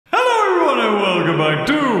welcome back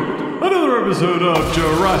to another episode of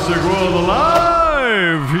Jurassic World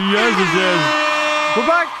Alive! Yes. We're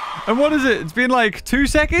back, and what is it? It's been like 2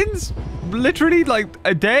 seconds? Literally like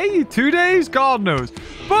a day? 2 days? God knows.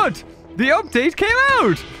 But the update came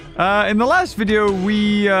out! In the last video,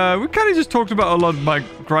 we kind of just talked about a lot of my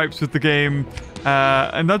gripes with the game,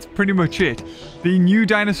 and that's pretty much it. The new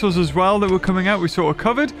dinosaurs as well that were coming out, we sort of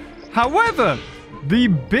covered. However, the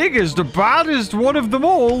biggest, baddest one of them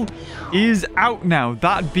all is out now.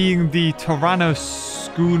 That being the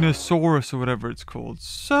Tyrannosaurus or whatever it's called.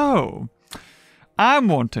 So, I'm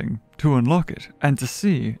wanting to unlock it and to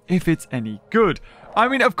see if it's any good. I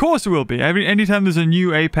mean, of course it will be. Anytime there's a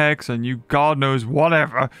new Apex, a new God knows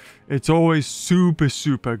whatever, it's always super,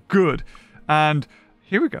 super good. And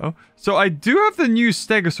here we go. So I do have the new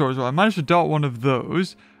Stegosaur as well. I managed to dart one of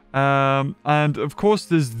those. And of course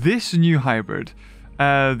there's this new hybrid.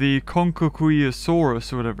 The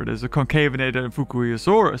Concacuiosaurus or whatever it is. The Concavinator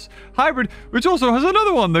Fukuiosaurus hybrid. Which also has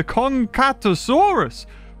another one. The Concatosaurus.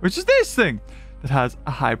 Which is this thing. That has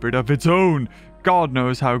a hybrid of its own. God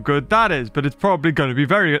knows how good that is, but it's probably going to be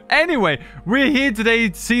very good. Anyway, we're here today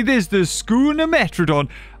to see this, the Skoonametrodon.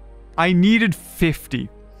 I needed 50.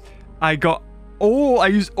 I used all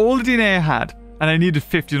the DNA I had, and I needed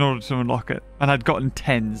 50 in order to unlock it. And I'd gotten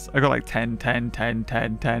 10s. I got like 10, 10, 10,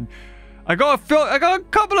 10, 10. I got a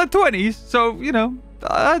couple of 20s, so, you know,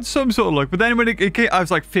 I had some sort of luck. But then when it came, I was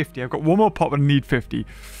like 50. I've got one more pop and I need 50.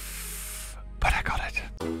 But I got it.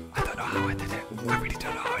 I don't know how I did it. I really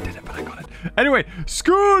don't know how I did it, but I got it. Anyway,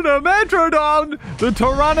 Skoonametrodon, the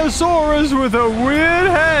Tyrannosaurus with a weird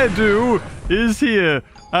hairdo, is here.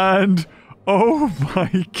 And, oh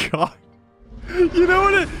my god. You know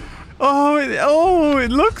what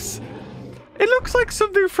it looks like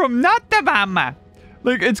something from Natabama.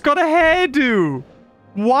 Like, it's got a hairdo.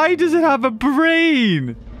 Why does it have a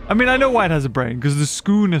brain? I mean, I know why it has a brain, because the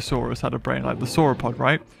Skoonosaurus had a brain, like the sauropod,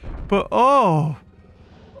 right? But,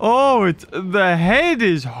 the head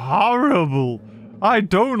is horrible. I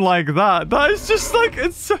don't like that. That is just like,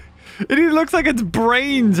 it looks like its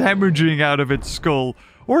brains hemorrhaging out of its skull.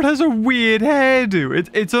 Or it has a weird hairdo.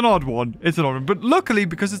 It's an odd one. It's an odd one. But luckily,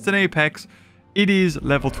 because it's an Apex, it is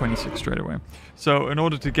level 26 straight away. So in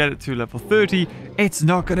order to get it to level 30, it's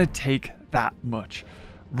not going to take that much.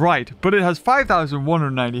 Right, but it has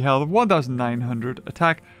 5,190 health, 1,900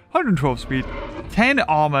 attack, 112 speed, 10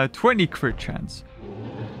 armor, 20 crit chance.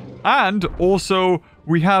 And also,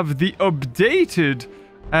 we have the updated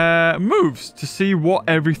moves to see what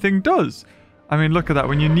everything does. I mean, look at that.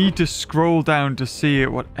 When you need to scroll down to see it,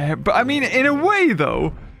 but I mean, in a way,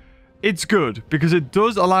 though, it's good. Because it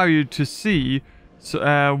does allow you to see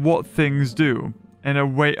what things do. In a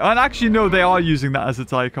way. And actually, no, they are using that as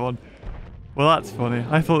its icon. Well, that's funny.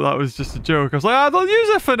 I thought that was just a joke. I was like, they'll use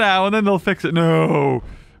it for now, and then they'll fix it. No.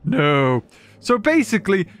 No. So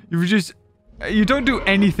basically, you don't do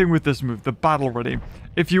anything with this move, the battle ready.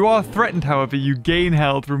 If you are threatened, however, you gain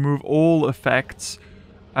health, remove all effects,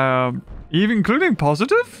 even including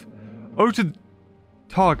positive? Oh, to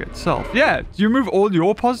target self. Yeah, do you remove all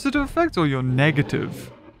your positive effects or your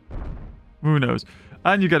negative? Who knows?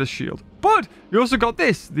 And you get a shield. But you also got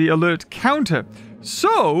this, the alert counter.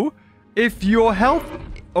 So, if your health...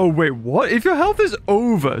 Oh, wait, what? If your health is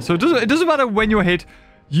over, so it doesn't matter when you're hit,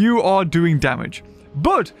 you are doing damage.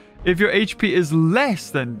 But if your HP is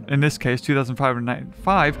less than, in this case,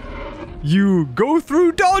 2,595, you go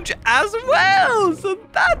through dodge as well. So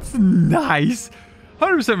that's nice.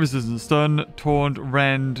 100% resistance, stun, taunt,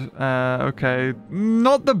 rend. Okay,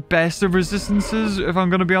 not the best of resistances, if I'm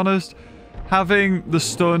going to be honest. Having the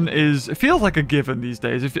stun it feels like a given these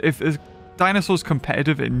days. If dinosaur's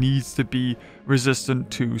competitive, it needs to be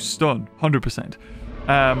resistant to stun, 100%.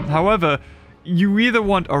 However, you either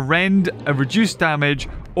want a rend, a reduced damage,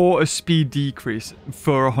 or a speed decrease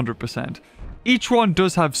for 100%. Each one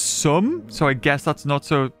does have some, so I guess that's not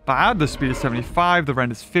so bad. The speed is 75, the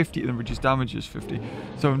rend is 50, and the reduced damage is 50.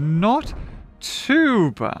 So not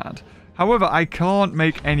too bad. However, I can't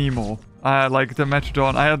make any more. Like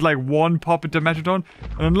Dimetrodon, I had like one pop at Dimetrodon,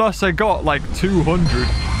 and unless I got like 200,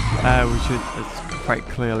 which is quite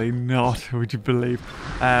clearly not, would you believe?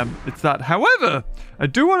 It's that. However, I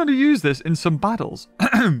do want to use this in some battles.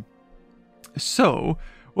 So,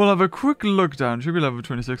 we'll have a quick look down. Should be level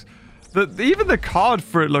 26. Even the card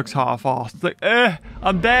for it looks half-assed. It's like,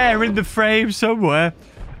 I'm there in the frame somewhere.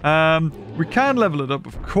 We can level it up.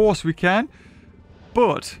 Of course we can.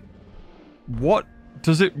 But, what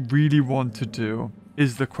does it really want to do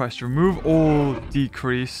is the question. Remove all,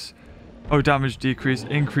 decrease. Oh, damage decrease,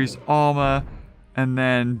 increase armor, and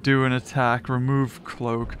then do an attack, remove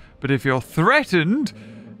cloak. But if you're threatened,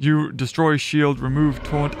 you destroy shield, remove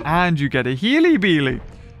taunt, and you get a healy beely.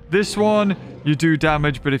 This one, you do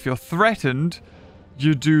damage, but if you're threatened,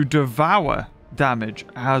 you do devour damage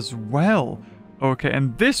as well. Okay,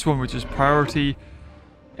 and this one, which is priority,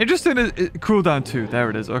 interesting, cooldown 2. There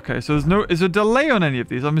it is. Okay, so is a delay on any of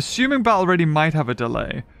these? I'm assuming Battle Ready might have a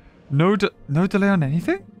delay. No delay on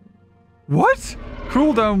anything? What?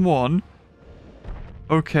 Cooldown 1.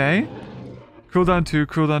 Okay. Cooldown 2,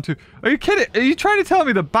 cooldown 2. Are you kidding? Are you trying to tell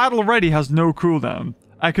me that Battle Ready has no cooldown?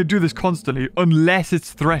 I could do this constantly unless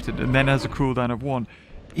it's threatened and then has a cooldown of 1.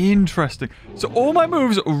 Interesting. So all my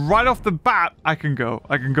moves right off the bat, I can go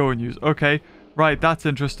and use. Okay, right, that's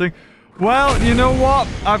interesting. Well, you know what?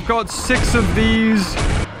 I've got 6 of these.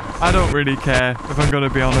 I don't really care, if I'm going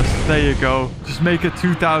to be honest. There you go. Just make it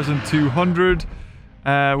 2,200.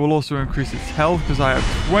 We'll also increase its health because I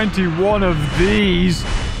have 21 of these.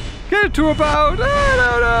 Get it to about, I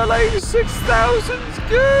don't know, like 6,000 is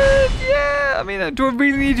good. Yeah, I mean, do I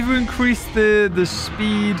really need to increase the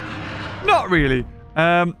speed? Not really.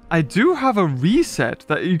 I do have a reset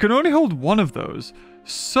that you can only hold 1 of those.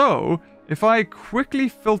 So, if I quickly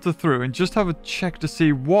filter through and just have a check to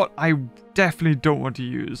see what I definitely don't want to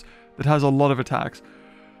use that has a lot of attacks.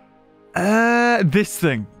 This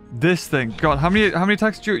thing. God, how many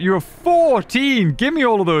attacks do you have? 14! Give me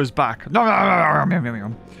all of those back. No.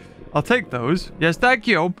 I'll take those. Yes, thank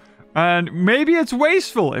you. And maybe it's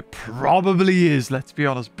wasteful. It probably is, let's be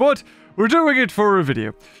honest. But we're doing it for a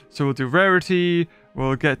video. So we'll do rarity.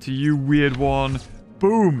 We'll get to you, weird one.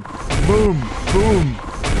 Boom. Boom. Boom.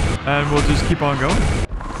 And we'll just keep on going.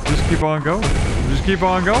 Just keep on going. Just keep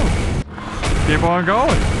on going. Keep on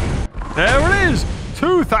going. There it is.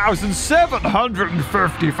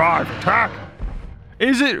 2,755 attack.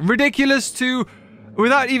 Is it ridiculous to,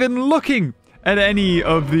 without even looking at any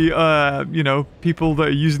of the, people that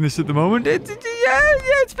are using this at the moment? Yeah,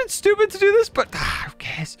 it's been stupid to do this, but who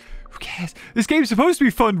cares? Who cares? This game's supposed to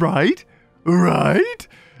be fun, right? Right?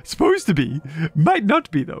 Supposed to be. Might not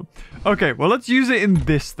be, though. Okay, well, let's use it in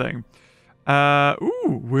this thing.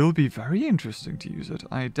 Will be very interesting to use it.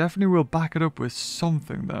 I definitely will back it up with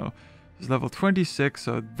something, though. It's level 26,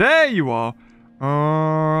 so there you are.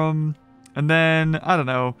 And then, I don't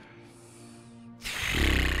know.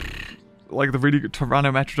 Like the really good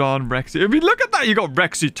Tyrannometrodon, Rexy. I mean, look at that! You got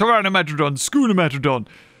Rexy, Tyrannometrodon, Skoonametrodon,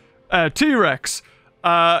 T.REX,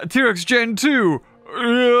 T.REX Gen 2.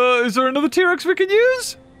 Is there another T.REX we can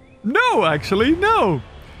use? No, actually, no.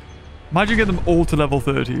 Imagine getting them all to level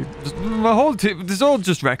 30. Just, my whole team, it's all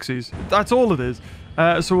just Rexies. That's all it is.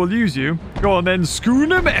 So we'll use you. Go on then,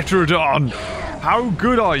 Skoonametrodon. How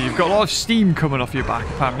good are you? You've got a lot of steam coming off your back,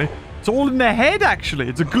 apparently. It's all in the head, actually.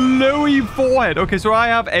 It's a glowy forehead. Okay, so I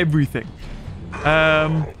have everything.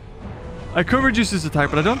 I could reduce his attack,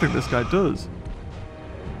 but I don't think this guy does.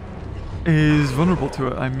 Is vulnerable to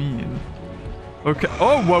it, I mean. Okay.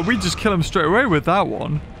 Oh, well, we just kill him straight away with that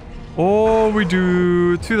one. Or we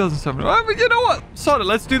do 2,700. Oh, but you know what? Sod it.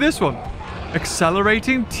 Let's do this one.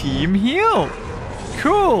 Accelerating team heal.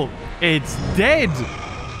 Cool. It's dead.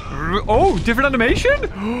 Oh, different animation?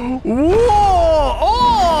 Whoa!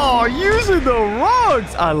 Oh, using the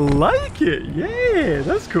rocks. I like it. Yeah,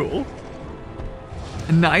 that's cool.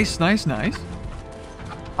 Nice, nice, nice.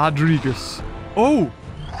 Adrigus. Oh.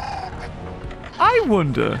 I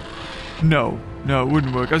wonder. No, it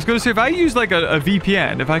wouldn't work. I was going to say, if I use like a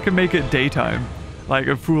VPN, if I can make it daytime, like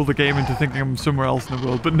fool the game into thinking I'm somewhere else in the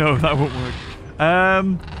world, but no, that won't work. I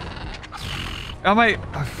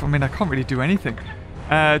mean, I can't really do anything.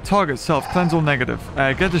 Target self, cleanse all negative,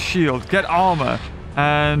 get the shield, get armor,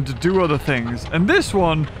 and do other things. And this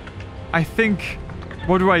one, I think,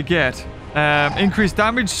 what do I get? Increase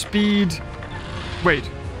damage, speed. Wait.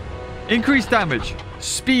 Increase damage,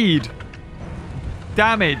 speed,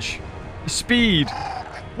 damage, speed.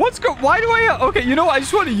 Why do I... Okay, you know what? I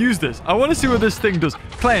just want to use this. I want to see what this thing does.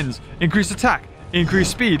 Cleanse, increase attack, increase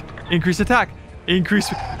speed, increase attack,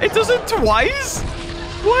 increase... It does it twice?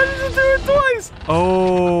 Why does it do it twice?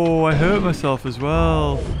 Oh, I hurt myself as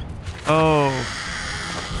well. Oh.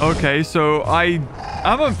 Okay, so I'm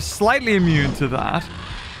slightly immune to that.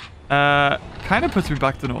 Kind of puts me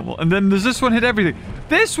back to normal. And then there's this one hit everything.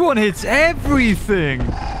 This one hits everything.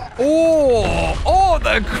 Oh,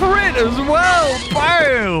 the crit as well.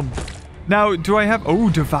 Bam. Now, do I have... Oh,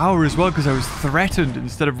 Devour as well, because I was threatened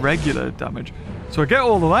instead of regular damage. So I get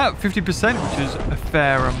all of that, 50%, which is a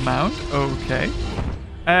fair amount. Okay.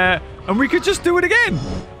 And we could just do it again.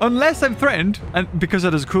 Unless I'm threatened. And because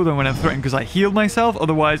that is cooldown when I'm threatened, because I healed myself.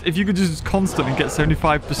 Otherwise, if you could just constantly get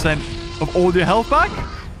 75% of all your health back.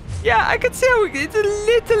 Yeah, I can see how it's a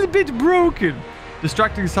little bit broken.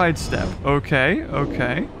 Distracting sidestep. Okay,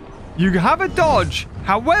 okay. You have a dodge.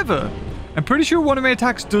 However, I'm pretty sure one of my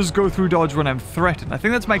attacks does go through dodge when I'm threatened. I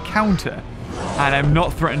think that's my counter. And I'm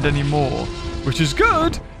not threatened anymore. Which is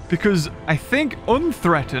good, because I think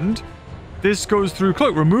unthreatened, this goes through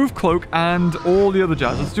cloak. Remove cloak and all the other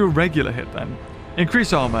jazz. Let's do a regular hit then.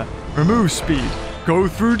 Increase armor. Remove speed. Go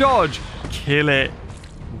through dodge. Kill it.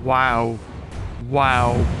 Wow.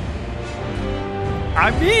 Wow.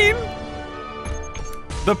 I mean,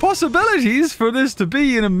 the possibilities for this to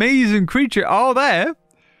be an amazing creature are there.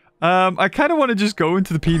 I kind of want to just go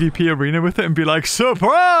into the PvP arena with it and be like,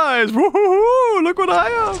 surprise! Woohoo! Look what I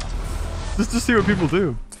have! Just to see what people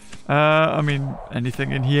do. I mean,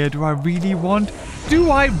 anything in here do I really want? Do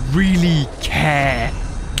I really care?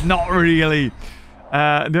 Not really.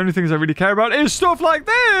 The only things I really care about is stuff like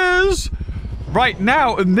this! Right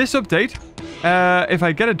now, in this update, if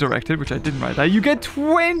I get it directed, which I didn't write there, you get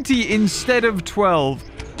 20 instead of 12.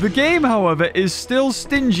 The game, however, is still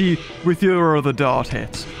stingy with your other dart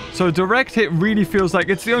hits. So direct hit really feels like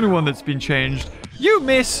it's the only one that's been changed. You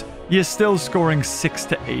miss, you're still scoring 6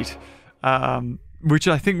 to 8. Which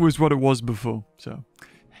I think was what it was before. So,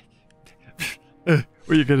 what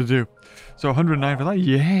are you going to do? So 109 for that?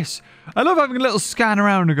 Yes. I love having a little scan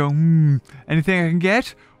around and go, anything I can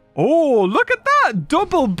get? Oh, look at that!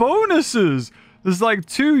 Double bonuses! There's like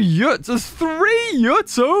 2 yuts. There's 3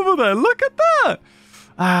 yuts over there. Look at that!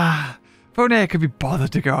 Ah, if only I could be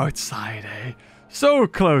bothered to go outside, eh? So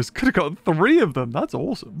close. Could have gotten 3 of them. That's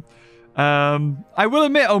awesome. I will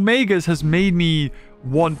admit, Omegas has made me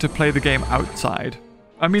want to play the game outside.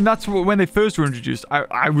 I mean, that's when they first were introduced.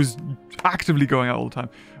 I was actively going out all the time.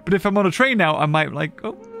 But if I'm on a train now, I might like,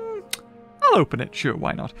 I'll open it. Sure,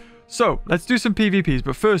 why not? So, let's do some PvPs.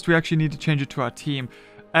 But first, we actually need to change it to our team.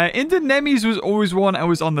 Indonemis was always one I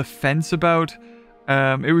was on the fence about.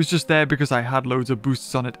 It was just there because I had loads of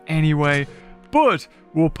boosts on it anyway. But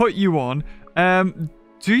we'll put you on.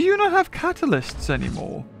 Do you not have catalysts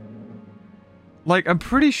anymore? Like, I'm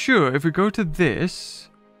pretty sure if we go to this...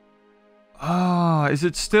 is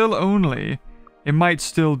it still only... It might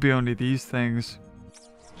still be only these things.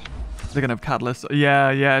 They're gonna have catalysts.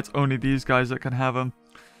 Yeah, it's only these guys that can have them.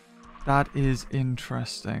 That is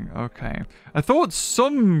interesting. Okay. I thought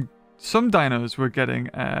some dinos were getting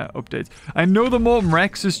updates. I know the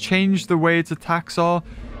T.REX has changed the way its attacks are.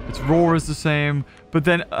 Its roar is the same. But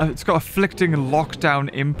then it's got afflicting lockdown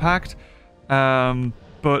impact.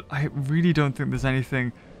 But I really don't think there's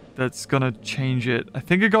anything that's gonna change it. I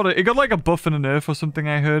think it got like a buff and a nerf or something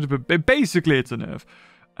I heard, but basically it's a nerf.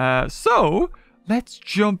 So let's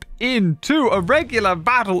jump into a regular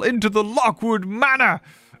battle into the Lockwood Manor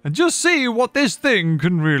and just see what this thing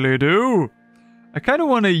can really do. I kind of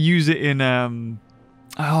want to use it in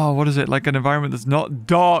what is it? Like an environment that's not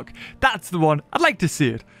dark. That's the one. I'd like to see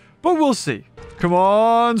it, but we'll see. Come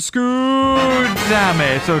on, Scoot! Damn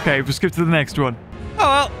it. Okay, we'll skip to the next one. Oh,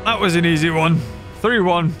 well, that was an easy one.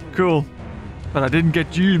 3-1. Cool. But I didn't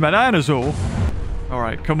get to use my dinosaur.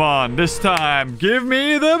 Alright, come on. This time, give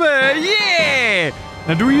me the bear. Yeah!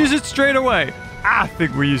 Now, do we use it straight away? I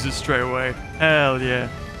think we use it straight away. Hell yeah.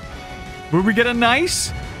 Will we get a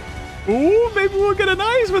nice? Ooh, maybe we'll get a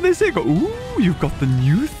nice when they say go. Ooh, you've got the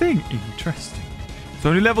new thing. Interesting. It's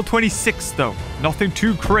only level 26, though. Nothing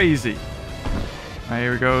too crazy. Alright,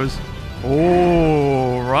 here it goes.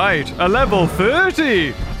 Oh, right. A level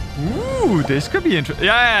 30. Ooh, this could be interesting.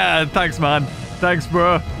 Yeah, thanks, man. Thanks,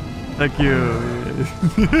 bro. Thank you.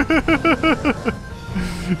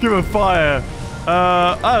 Give a fire.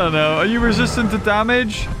 I don't know. Are you resistant to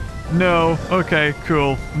damage? No. Okay,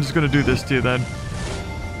 cool. I'm just going to do this to you then.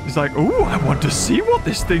 He's like, ooh, I want to see what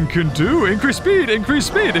this thing can do. Increase speed, increase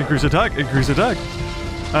attack, increase attack.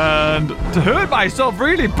 And to hurt myself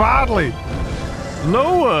really badly.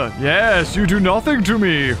 Lower. Yes, you do nothing to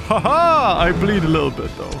me. Haha. I bleed a little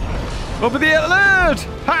bit, though. Open the alert.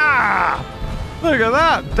 Ha! Look at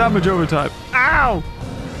that. Damage overtime. Ow!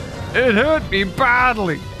 It hurt me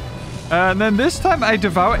badly. And then this time I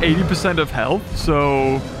devour 80% of health.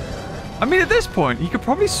 So, I mean, at this point, you could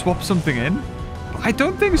probably swap something in. But I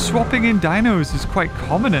don't think swapping in dinos is quite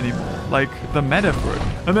common anymore. Like, the meta for it.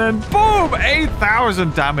 And then, boom!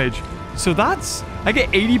 8,000 damage. So that's... I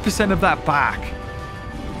get 80% of that back.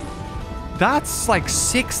 That's like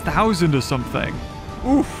 6,000 or something.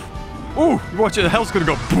 Oof. Ooh, watch it. The health's gonna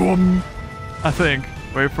go boom. I think.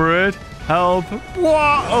 Wait for it. Health.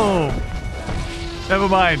 Whoa! Never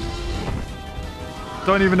mind.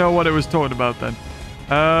 Don't even know what it was talking about then.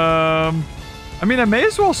 I mean, I may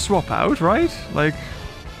as well swap out, right? Like,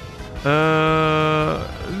 yeah.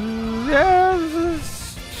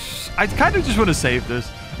 I kind of just want to save this.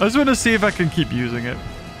 just want to see if I can keep using it.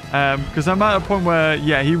 Because I'm at a point where,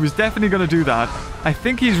 yeah, he was definitely going to do that. I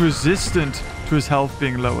think he's resistant to his health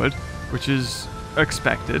being lowered, which is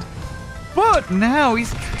expected. But now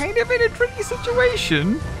he's kind of in a tricky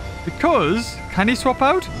situation because, can he swap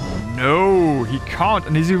out? No, he can't.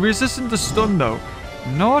 And is he resistant to stun though?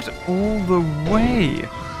 Not all the way.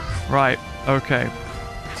 Right, okay.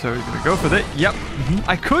 So he's going to go for that. Yep.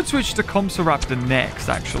 I could switch to Compsoraptor next,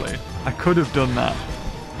 actually. I could have done that.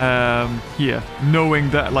 Here, knowing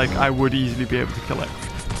that, like, I would easily be able to kill it.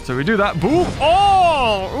 So we do that. Boom.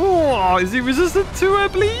 Oh! Is he resistant to a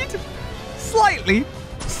bleed? Slightly.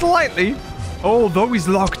 Slightly. Oh, though he's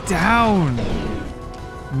locked down.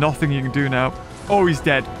 Nothing you can do now. Oh, he's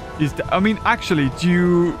dead. He's I mean, actually, do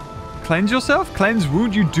you cleanse yourself? Cleanse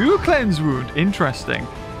wound? You do cleanse wound. Interesting.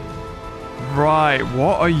 Right.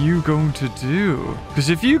 What are you going to do? Because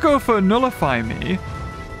if you go for nullify me...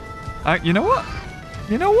 you know what?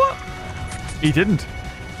 You know what? He didn't.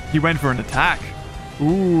 He went for an attack.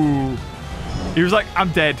 Ooh. He was like, I'm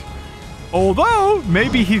dead. Although,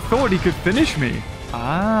 maybe he thought he could finish me.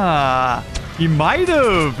 Ah. He might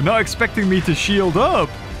have. Not expecting me to shield up.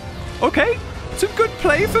 Okay. It's a good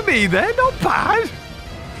play for me there. Not bad.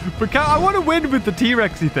 But I want to win with the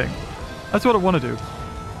T.REX-y thing. That's what I want to do.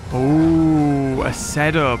 Oh, a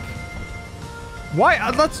setup.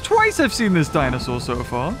 Why? That's twice I've seen this dinosaur so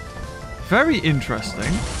far. Very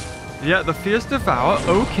interesting. Yeah, the Fierce Devour.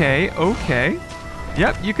 Okay, okay.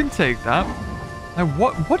 Yep, you can take that. Now,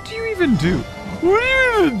 what do you even do? What do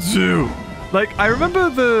you even do? Like, I remember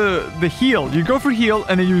the heal. You go for heal,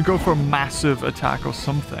 and then you go for a massive attack or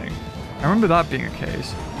something. I remember that being a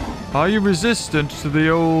case. Are you resistant to the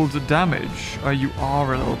old damage? You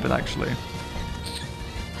are a little bit, actually.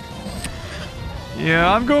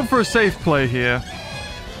 Yeah, I'm going for a safe play here.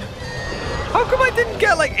 How come I didn't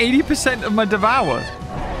get like 80% of my Devour?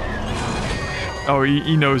 Oh,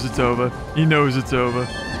 he knows it's over. He knows it's over.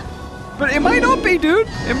 But it might not be, dude.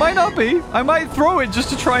 It might not be. I might throw it just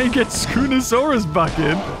to try and get Skoonosaurus back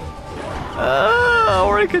in.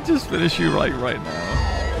 Or I could just finish you right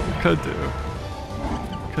now. Could do.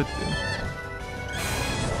 Could do.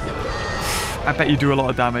 I bet you do a lot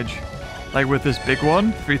of damage. Like with this big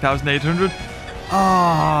one, 3,800.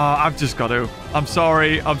 Ah, I've just got to. I'm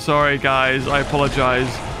sorry, guys. I apologize.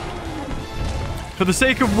 For the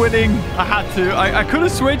sake of winning, I had to. I could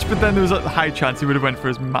have switched, but then there was a high chance he would have went for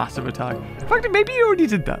his massive attack. In fact, maybe he already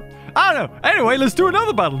did that. I don't know. Anyway, let's do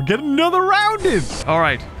another battle. Get another round in. All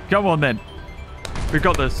right, come on then. We've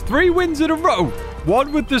got this. 3 wins in a row.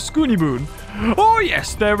 1 with the Scoonie Boon. Oh,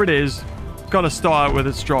 yes, there it is. Got to start out with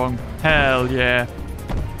it strong. Hell yeah.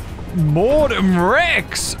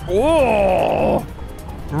 T.REX. Oh,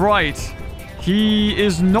 right. He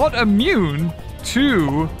is not immune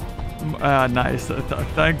to. Nice.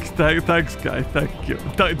 Thanks, guy. Thank you.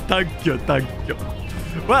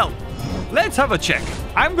 Well, let's have a check.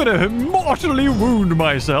 I'm gonna mortally wound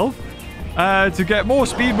myself to get more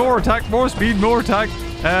speed, more attack, more speed, more attack.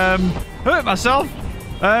 Hurt myself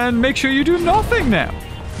and make sure you do nothing now.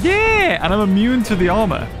 Yeah, and I'm immune to the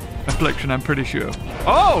armor affliction. I'm pretty sure.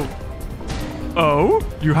 Oh,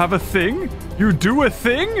 you have a thing? You do a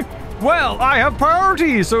thing? Well, I have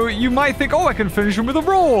priority, so you might think, oh, I can finish him with a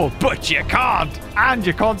roar. But you can't. And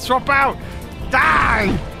you can't swap out.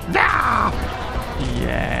 Die!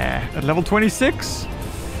 Yeah. At level 26?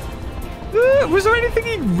 Was there anything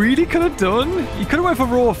he really could have done? He could have went for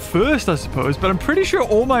roar first, I suppose, but I'm pretty sure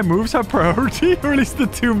all my moves have priority, or at least the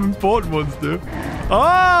 2 important ones do.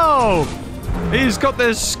 Oh! He's got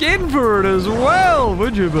the skin for it as well,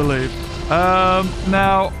 would you believe?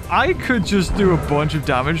 Now, I could just do a bunch of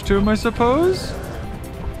damage to him, I suppose.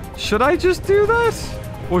 Should I just do that?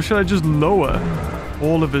 Or should I just lower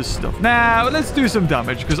all of his stuff? Nah, let's do some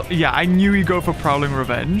damage, because, yeah, I knew he'd go for Prowling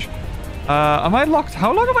Revenge. Am I locked?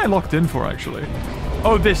 How long am I locked in for, actually?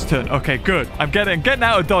 Oh, this turn. Okay, good. I'm getting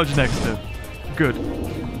out of dodge next turn. Good.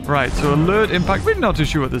 Right, so alert impact. Really not too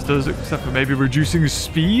sure what this does, except for maybe reducing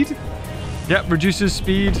speed. Yep, reduces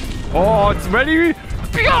speed. Oh, it's ready.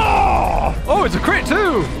 Oh, it's a crit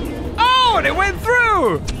too. Oh, and it went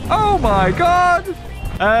through. Oh my god.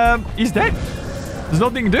 He's dead. There's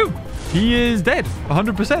nothing to do. He is dead.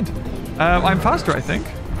 100%. I'm faster, I think.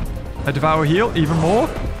 I devour heal even more.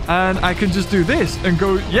 And I can just do this and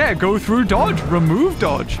go through dodge. Remove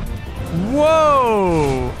dodge.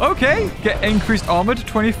 Whoa. Okay. Get increased armor to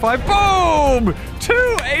 25. Boom.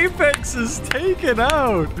 2 apexes taken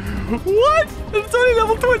out. What? It's only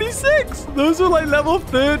level 26. Those are like level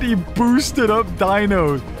 30 boosted up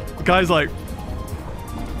dinos. The guy's like,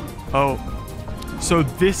 oh, so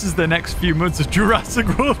this is the next few months of Jurassic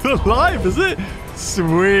World Alive, is it?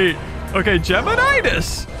 Sweet. Okay,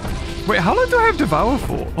 Geminitis. Wait, how long do I have Devour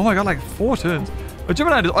for? Oh my god, like 4 turns. Oh,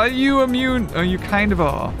 Geminitis, are you immune? Oh, you kind of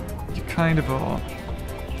are. You kind of are.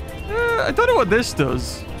 I don't know what this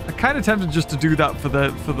does. I kind of tempted just to do that for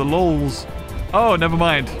the lulz. Oh, never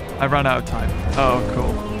mind. I ran out of time. Oh,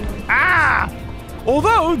 cool. Ah!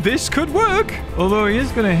 Although, this could work. Although, he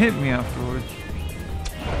is going to hit me afterwards.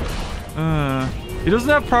 He doesn't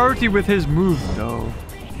have priority with his move, though.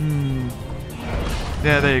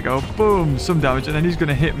 Yeah, there you go. Boom. Some damage. And then he's going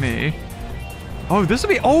to hit me. Oh, this will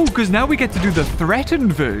be... Oh, because now we get to do the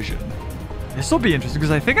threatened version. This will be interesting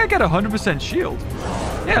because I think I get 100% shield.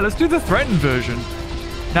 Yeah, let's do the threatened version.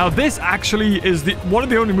 Now, this actually is one of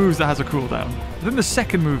the only moves that has a cooldown. I think the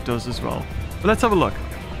second move does as well. But let's have a look.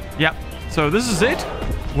 Yeah. So this is it.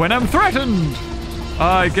 When I'm threatened,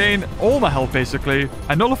 I gain all my health, basically.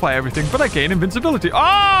 I nullify everything, but I gain invincibility.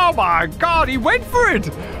 Oh, my God. He went for it.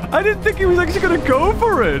 I didn't think he was actually going to go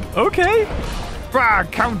for it. Okay.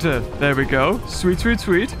 Counter. There we go. Sweet, sweet,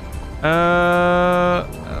 sweet. Should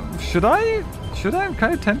I? I'm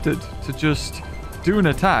kind of tempted to just do an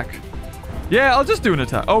attack. Yeah, I'll just do an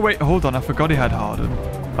attack. Oh, wait. Hold on. I forgot he had Harden.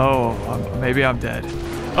 Oh, maybe I'm dead.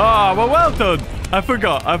 Oh, well done. I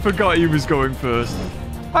forgot he was going first.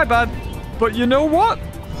 My bad. But you know what?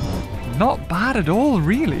 Not bad at all,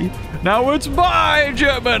 really. Now it's my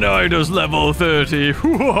Geminitis level 30. Can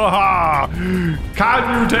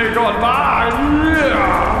you take on mine?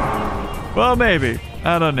 Yeah. Well, maybe.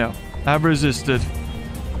 I don't know. I've resisted.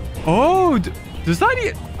 Oh, does that...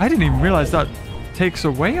 I didn't even realize that takes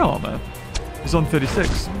away armor. It's on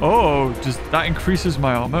 36. Oh, that increases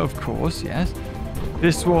my armor, of course, yes.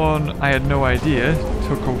 This one, I had no idea.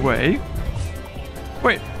 Took away.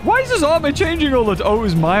 Wait, why is his armor changing all the time? Oh, it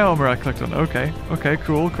was my armor I clicked on. Okay. Okay,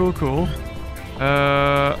 cool. Come on.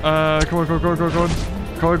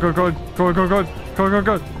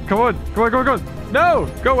 No,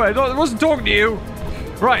 go away. No, I wasn't talking to you.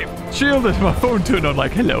 Right, shielded. My phone turned on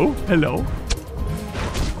like, hello.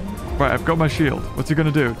 Right, I've got my shield. What's he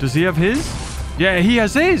gonna do? Does he have his? Yeah, he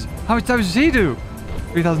has his. How much damage does he do?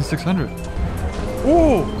 3,600.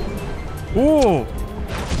 Oh,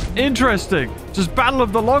 interesting. Just battle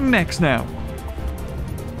of the long necks now.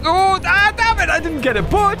 Oh, damn it. I didn't get it,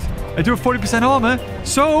 but I do have 40% armor.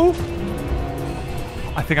 So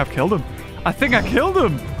I think I've killed him.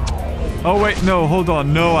 Oh, wait. No, hold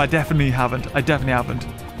on. No, I definitely haven't.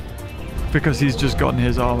 Because he's just gotten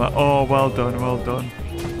his armor. Oh, well done.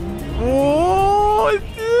 Oh,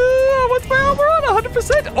 what's my armor on?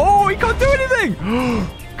 100%. Oh, he can't do anything.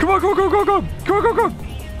 Come on.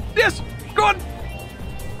 Yes, go on.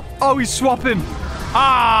 Oh, he's swapping.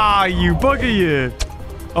 Ah, you bugger you.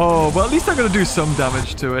 Oh, well, at least I'm going to do some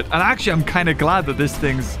damage to it. And actually, I'm kind of glad that this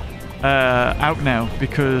thing's out now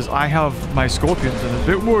because I have my scorpions and I'm a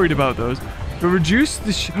bit worried about those. But reduce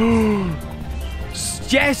the...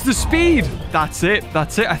 Yes, the speed. That's it. I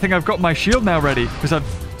think I've got my shield now ready because I've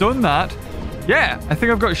done that. Yeah, I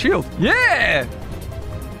think I've got a shield. Yeah.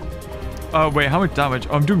 Oh, wait, how much damage?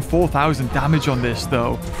 Oh, I'm doing 4,000 damage on this,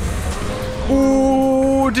 though.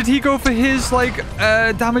 Oh, did he go for his, like,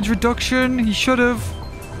 damage reduction? He should have.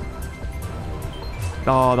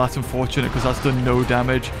 Oh, that's unfortunate because that's done no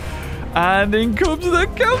damage. And in comes the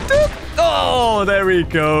counter. Oh, there he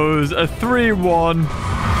goes. A 3-1.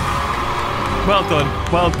 Well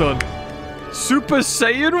done. Super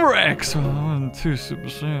Saiyan Rex. 1, 2 Super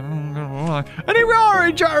Saiyan. And here we are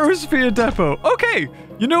in Gyrosphere Depot. Okay,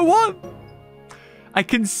 you know what? I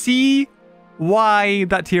can see why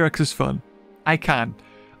that T.REX is fun. I can.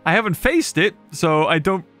 I haven't faced it, so I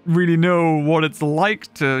don't really know what it's like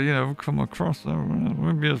to, come across there.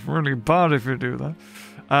 Maybe it's really bad if you do that.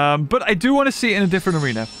 But I do want to see it in a different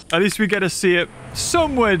arena. At least we get to see it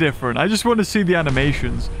somewhere different. I just want to see the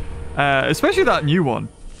animations. Especially that new one.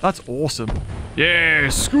 That's awesome. Yeah,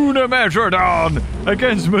 Skoonametrodon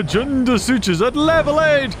against Magenta Sutures at level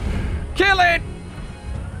 8. Kill it!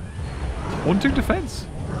 Haunting defense.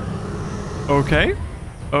 Okay.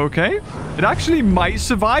 It actually might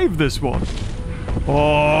survive this one.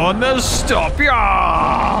 Oh, Nastopia!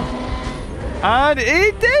 And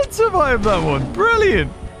it did survive that one.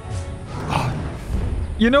 Brilliant. Oh,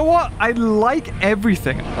 you know what? I like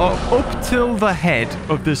everything up till the head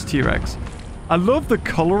of this T.REX. I love the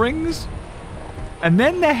colorings. And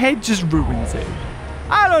then the head just ruins it.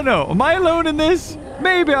 I don't know. Am I alone in this?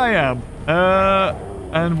 Maybe I am.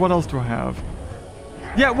 And what else do I have?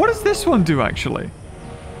 Yeah, what does this one do, actually?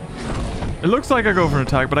 It looks like I go for an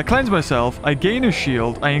attack, but I cleanse myself. I gain a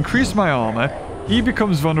shield. I increase my armor. He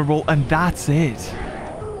becomes vulnerable, and that's it.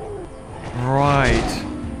 Right.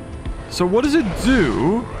 So what does it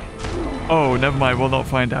do? Oh, never mind. We'll not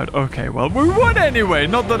find out. Okay, well, we won anyway.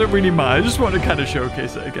 Not that it really matters. I just want to kind of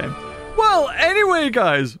showcase it again. Well, anyway,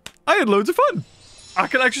 guys, I had loads of fun. I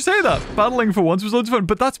can actually say that. Battling for once was loads of fun.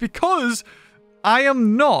 But that's because I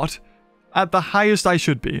am not at the highest I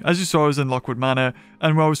should be. As you saw, I was in Lockwood Manor,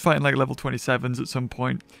 and I was fighting like level 27s at some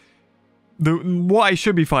point. What I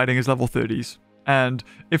should be fighting is level 30s. And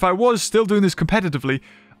if I was still doing this competitively,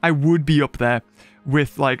 I would be up there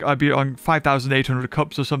with, like, I'd be on 5,800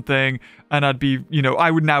 cups or something, and I'd be, you know,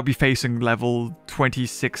 I would now be facing level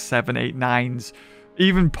 26, 7, 8, 9s,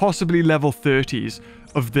 even possibly level 30s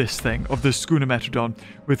of this thing, of the Skoonametrodon,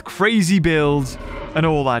 with crazy builds and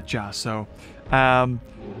all that jazz. So,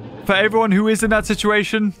 for everyone who is in that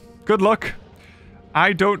situation, good luck.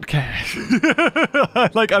 I don't care.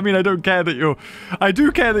 Like, I mean, I don't care that you're... I do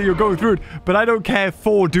care that you're going through it, but I don't care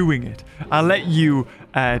for doing it. I'll let you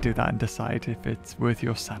do that and decide if it's worth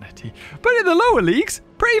your sanity. But in the lower leagues,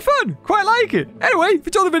 pretty fun. Quite like it. Anyway, if you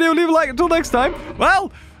enjoyed the video, leave a like. Until next time,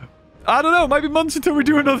 well, I don't know. It might be months until we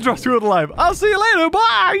do another Jurassic World Live. I'll see you later.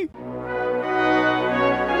 Bye!